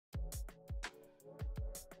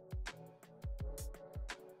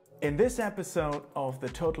In this episode of the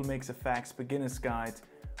TotalMix FX Beginner's Guide,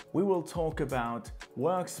 we will talk about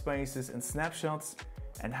workspaces and snapshots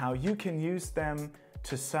and how you can use them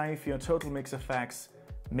to save your TotalMix FX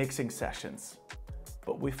mixing sessions.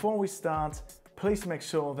 But before we start, please make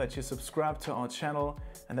sure that you subscribe to our channel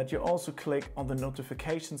and that you also click on the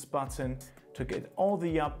notifications button to get all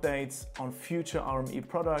the updates on future RME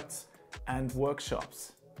products and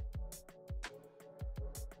workshops.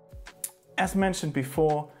 As mentioned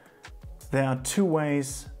before, there are two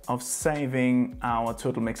ways of saving our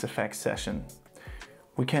TotalMix FX session.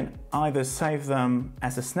 We can either save them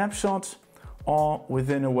as a snapshot or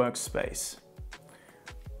within a workspace.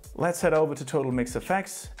 Let's head over to TotalMix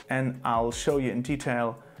FX and I'll show you in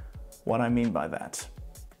detail what I mean by that.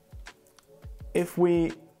 If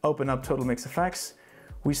we open up TotalMix FX,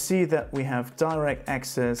 we see that we have direct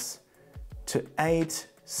access to 8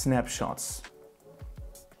 snapshots.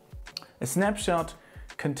 A snapshot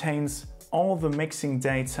contains all the mixing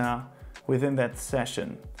data within that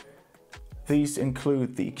session. These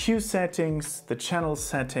include the EQ settings, the channel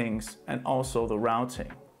settings, and also the routing.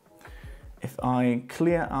 If I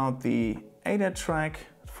clear out the ADA track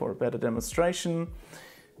for a better demonstration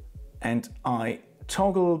and I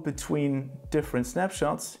toggle between different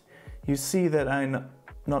snapshots, you see that I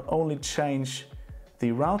not only change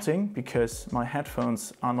the routing because my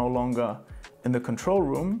headphones are no longer in the control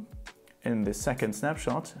room in the second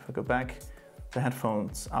snapshot. If I go back, the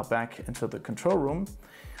headphones are back into the control room.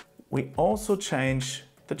 We also change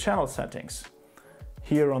the channel settings.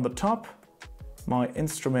 Here on the top, my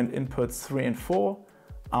instrument inputs 3 and 4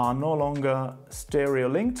 are no longer stereo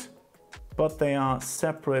linked, but they are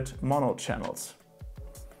separate mono channels.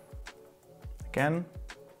 Again,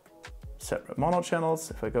 separate mono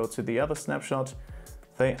channels. If I go to the other snapshot,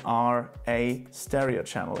 they are a stereo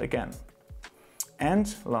channel again.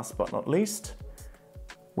 And last but not least,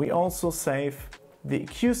 we also save the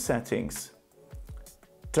EQ settings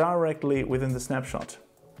directly within the snapshot.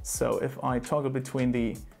 So if I toggle between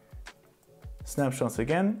the snapshots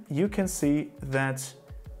again, you can see that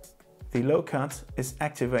the low cut is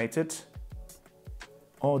activated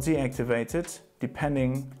or deactivated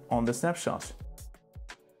depending on the snapshot.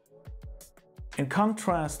 In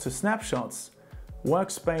contrast to snapshots,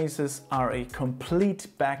 workspaces are a complete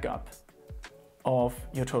backup of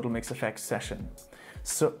your TotalMix FX session.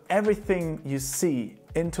 So everything you see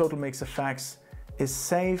in TotalMix FX is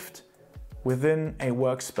saved within a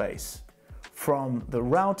workspace. From the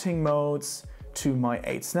routing modes, to my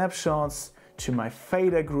 8 snapshots, to my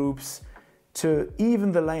fader groups, to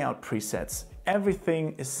even the layout presets.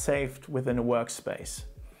 Everything is saved within a workspace.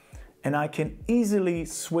 And I can easily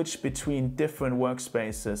switch between different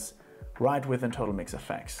workspaces right within TotalMix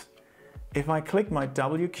FX. If I click my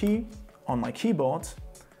W key on my keyboard,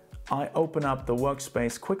 I open up the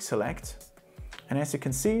workspace quick select, and as you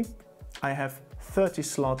can see, I have 30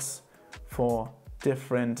 slots for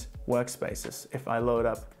different workspaces. If I load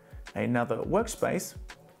up another workspace,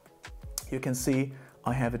 you can see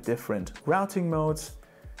I have a different routing modes,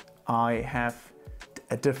 I have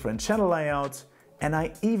a different channel layout, and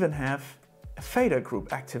I even have a fader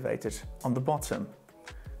group activated on the bottom.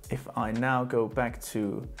 If I now go back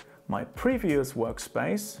to my previous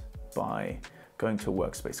workspace by going to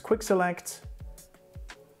Workspace Quick Select,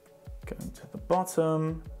 going to the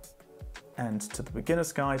bottom and to the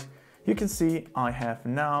Beginner's Guide, you can see I have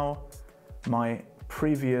now my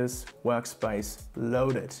previous workspace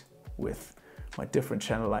loaded with my different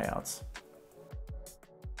channel layouts.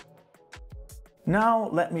 Now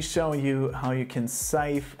let me show you how you can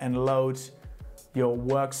save and load your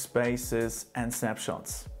workspaces and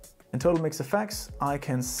snapshots. In TotalMix FX, I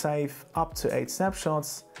can save up to 8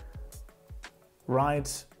 snapshots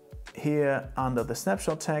right here under the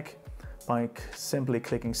snapshot tag by simply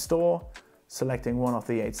clicking Store, selecting one of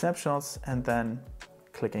the 8 snapshots, and then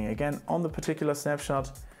clicking again on the particular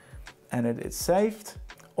snapshot, and it is saved.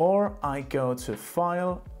 Or I go to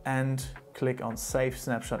File and click on Save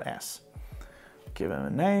Snapshot As. Give them a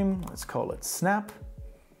name, let's call it Snap,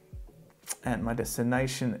 and my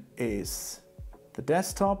destination is the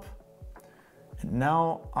desktop. And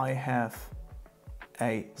now I have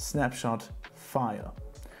a snapshot file.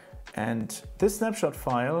 And this snapshot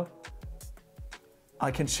file, I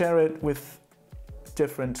can share it with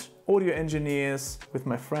different audio engineers, with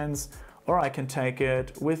my friends, or I can take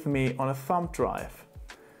it with me on a thumb drive.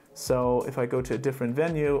 So if I go to a different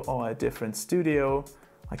venue or a different studio,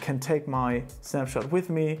 I can take my snapshot with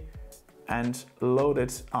me and load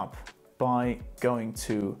it up by going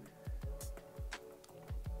to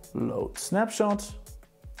Load Snapshot.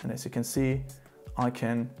 And as you can see, I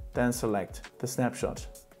can then select the snapshot.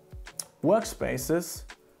 Workspaces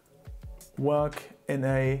work in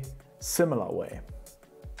a similar way.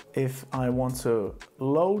 If I want to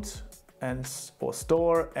load or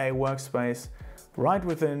store a workspace right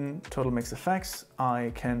within TotalMix FX,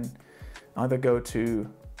 I can either go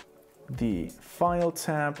to the File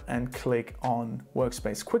tab and click on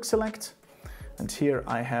Workspace Quick Select, and here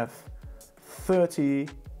I have 30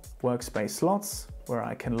 workspace slots where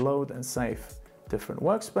I can load and save different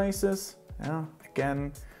workspaces.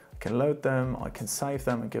 Again, I can load them, I can save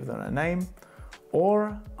them and give them a name,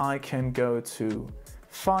 or I can go to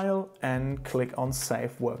File and click on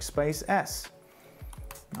Save Workspace As.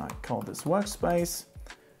 I call this Workspace,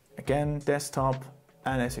 again desktop,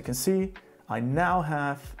 and as you can see, I now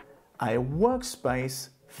have a workspace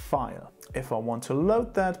file. If I want to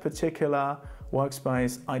load that particular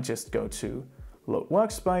workspace, I just go to Load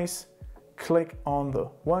Workspace, click on the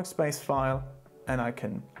workspace file, and I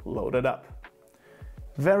can load it up.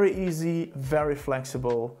 Very easy, very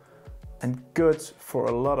flexible, and good for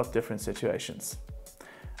a lot of different situations.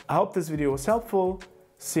 I hope this video was helpful.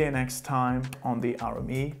 See you next time on the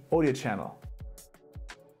RME audio channel.